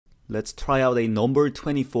Let's try out a number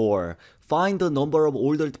 24. Find the number of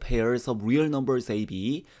ordered pairs of real numbers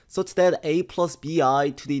AB such that a plus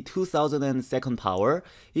bi to the 2002nd power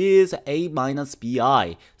is a minus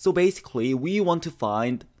bi. So basically, we want to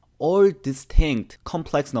find all distinct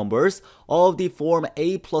complex numbers of the form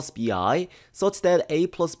a plus bi such that a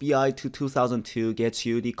plus bi to 2002 gets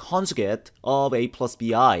you the conjugate of a plus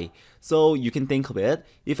bi. So you can think of it,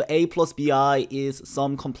 if a plus bi is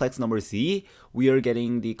some complex number z, we are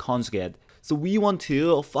getting the conjugate. So we want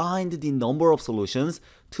to find the number of solutions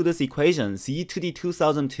to this equation. Z to the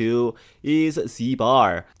 2002 is z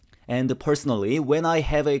bar. And personally, when I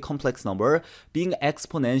have a complex number being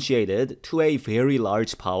exponentiated to a very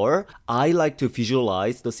large power, I like to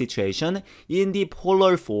visualize the situation in the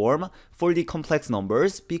polar form for the complex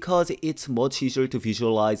numbers because it's much easier to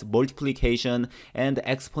visualize multiplication and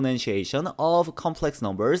exponentiation of complex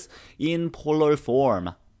numbers in polar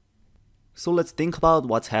form. So let's think about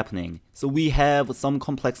what's happening. So we have some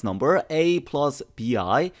complex number, a plus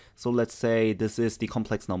bi. So let's say this is the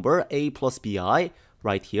complex number, a plus bi,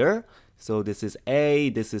 right here. So this is A,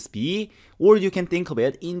 this is B, or you can think of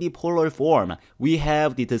it in the polar form. We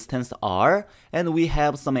have the distance r, and we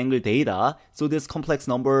have some angle theta. So this complex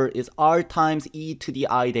number is r times e to the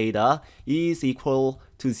I theta is equal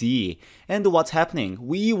to z. And what's happening?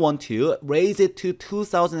 We want to raise it to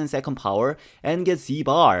 2002nd power and get z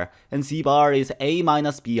bar. And z bar is a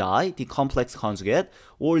minus bi, the complex conjugate,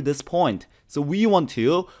 or this point. So we want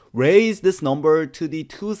to raise this number to the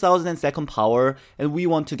 2002nd power and we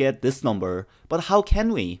want to get this number. But how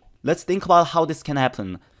can we? Let's think about how this can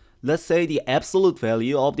happen. Let's say the absolute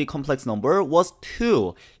value of the complex number was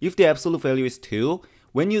 2. If the absolute value is 2,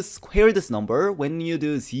 when you square this number, when you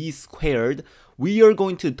do z squared, we are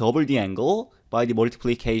going to double the angle by the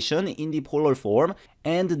multiplication in the polar form,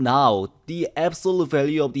 and now the absolute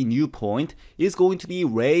value of the new point is going to be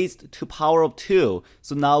raised to power of 2.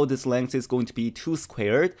 So now this length is going to be 2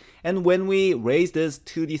 squared, and when we raise this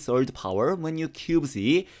to the third power, when you cube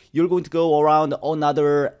z, you're going to go around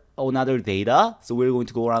another data. So we're going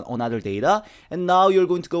to go around another data, and now you're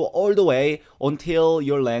going to go all the way until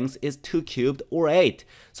your length is 2 cubed or 8.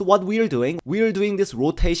 So what we're doing this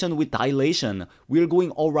rotation with dilation. We're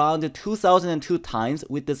going around 2002 times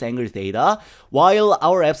with this angle theta, while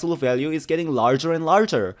our absolute value is getting larger and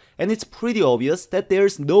larger. And it's pretty obvious that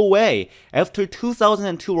there's no way after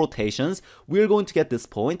 2002 rotations we're going to get this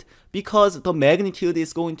point, because the magnitude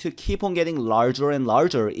is going to keep on getting larger and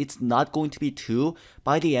larger. It's not going to be 2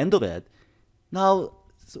 by the end of it. Now,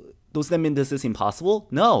 does that mean this is impossible?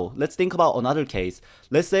 No. Let's think about another case.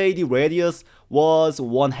 Let's say the radius was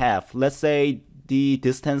 1/2. Let's say the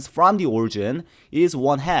distance from the origin is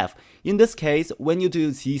 1/2. In this case, when you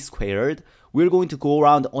do z squared, we're going to go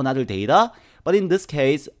around another data. But in this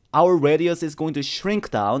case, our radius is going to shrink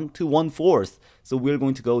down to 1/4. So we're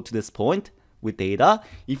going to go to this point with data.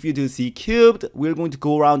 If you do z cubed, we're going to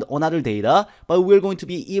go around another data, but we're going to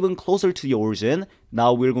be even closer to the origin.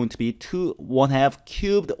 Now we're going to be 1/2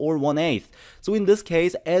 cubed or 1/8. So in this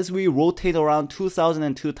case, as we rotate around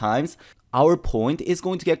 2002 times, our point is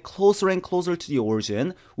going to get closer and closer to the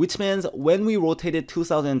origin, which means when we rotate it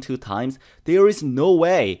 2002 times, there is no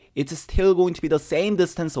way it's still going to be the same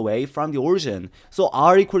distance away from the origin. So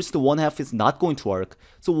r equals to 1/2 is not going to work.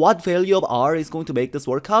 So what value of r is going to make this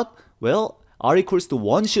work out? Well, r equals to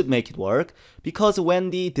 1 should make it work, because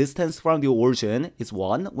when the distance from the origin is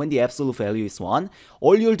 1, when the absolute value is 1,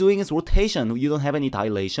 all you're doing is rotation. You don't have any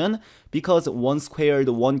dilation, because 1 squared,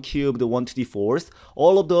 1 cubed, 1 to the 4th,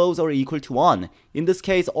 all of those are equal to 1. In this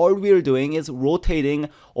case, all we're doing is rotating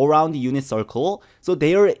around the unit circle, so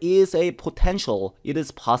there is a potential, it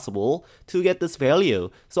is possible to get this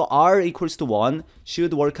value. So r equals to 1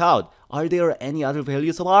 should work out. Are there any other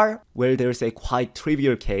values of r? Well, there's a quite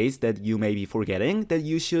trivial case that you may be forgetting that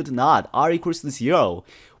you should not. R equals to 0.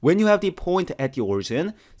 When you have the point at the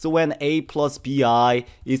origin, so when a plus bi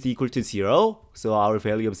is equal to 0, so our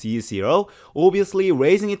value of z is 0, obviously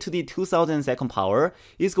raising it to the 2002nd power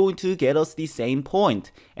is going to get us the same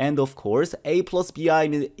point. And of course, a plus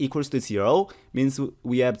bi equals to 0 means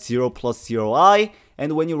we have 0 plus 0i,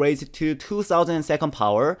 and when you raise it to 2002nd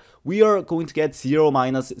power, we are going to get 0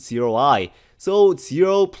 minus 0i. So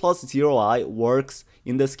 0 plus 0i works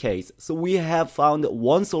in this case. So we have found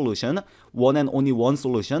one solution, one and only one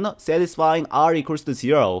solution, satisfying r equals to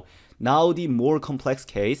 0. Now the more complex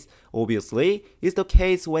case, obviously, is the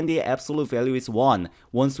case when the absolute value is 1.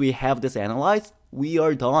 Once we have this analyzed, we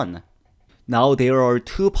are done. Now there are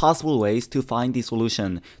two possible ways to find the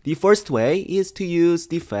solution. The first way is to use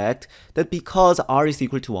the fact that because r is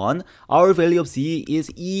equal to 1, our value of z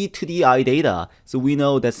is e to the I data. So we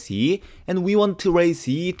know that's c, and we want to raise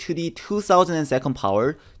z to the 2002nd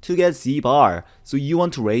power to get z bar. So you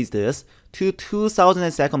want to raise this to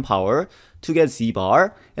 2002nd power to get z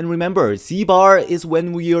bar. And remember, z bar is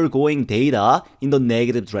when we are going data in the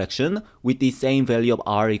negative direction with the same value of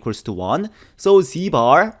r equals to 1. So z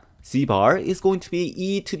bar is going to be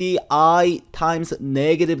e to the I times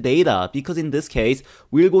negative data, because in this case,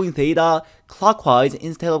 we're going data clockwise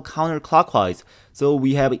instead of counterclockwise. So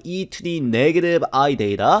we have e to the negative I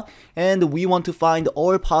data, and we want to find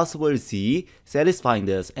all possible z satisfying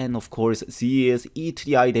this. And of course, z is e to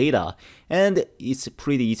the I data. And it's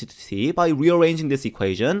pretty easy to see. By rearranging this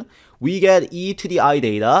equation, we get e to the I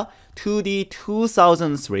data to the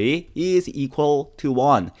 2003 is equal to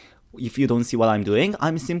 1. If you don't see what I'm doing,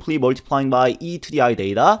 I'm simply multiplying by e to the I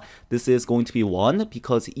data. This is going to be 1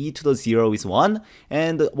 because e to the 0 is 1.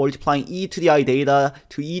 And multiplying e to the I data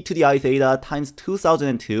to e to the I data times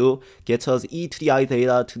 2002 gets us e to the I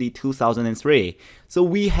data to the 2003. So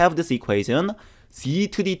we have this equation, z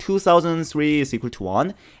to the 2003 is equal to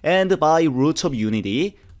 1. And by roots of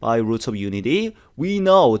unity, we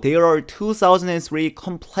know there are 2003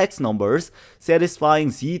 complex numbers satisfying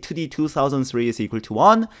z to the 2003 is equal to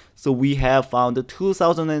 1. So we have found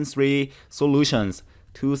 2003 solutions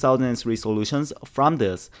from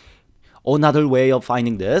this. Another way of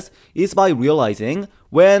finding this is by realizing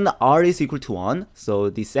when r is equal to 1, so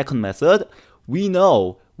the second method, we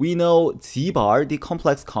know z bar, the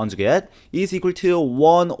complex conjugate, is equal to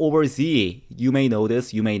 1 over z. You may know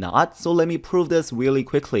this, you may not. So let me prove this really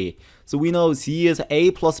quickly. So we know z is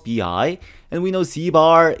a plus bi, and we know z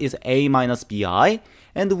bar is a minus bi,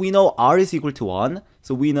 and we know r is equal to 1.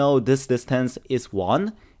 So we know this distance is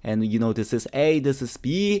 1, and you know this is a, this is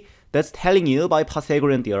b. That's telling you by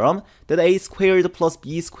Pythagorean theorem that a squared plus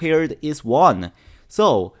b squared is 1.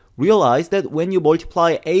 So realize that when you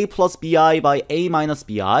multiply a plus bi by a minus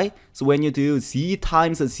bi, so when you do z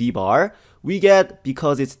times z bar, we get,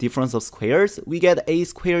 because it's difference of squares, we get a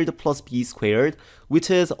squared plus b squared,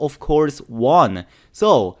 which is of course 1.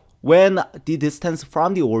 So when the distance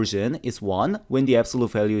from the origin is 1, when the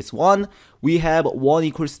absolute value is 1, we have 1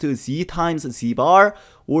 equals to z times z bar,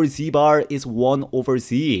 or z bar is 1 over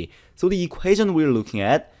z. So the equation we're looking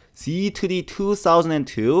at, z to the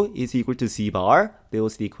 2002 is equal to z bar. That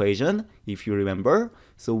was the equation, if you remember.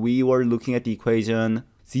 So we were looking at the equation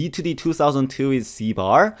z to the 2002 is z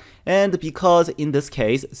bar. And because in this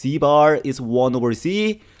case, z bar is 1 over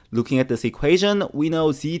z, looking at this equation, we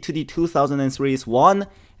know z to the 2003 is 1.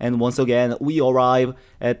 And once again, we arrive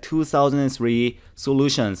at 2003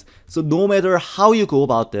 solutions. So no matter how you go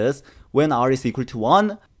about this, when r is equal to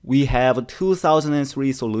 1, we have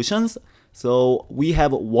 2003 solutions. So we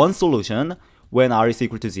have one solution when r is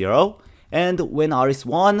equal to 0. And when r is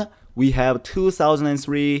 1, we have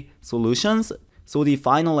 2003 solutions. So the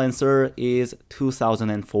final answer is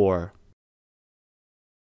 2004.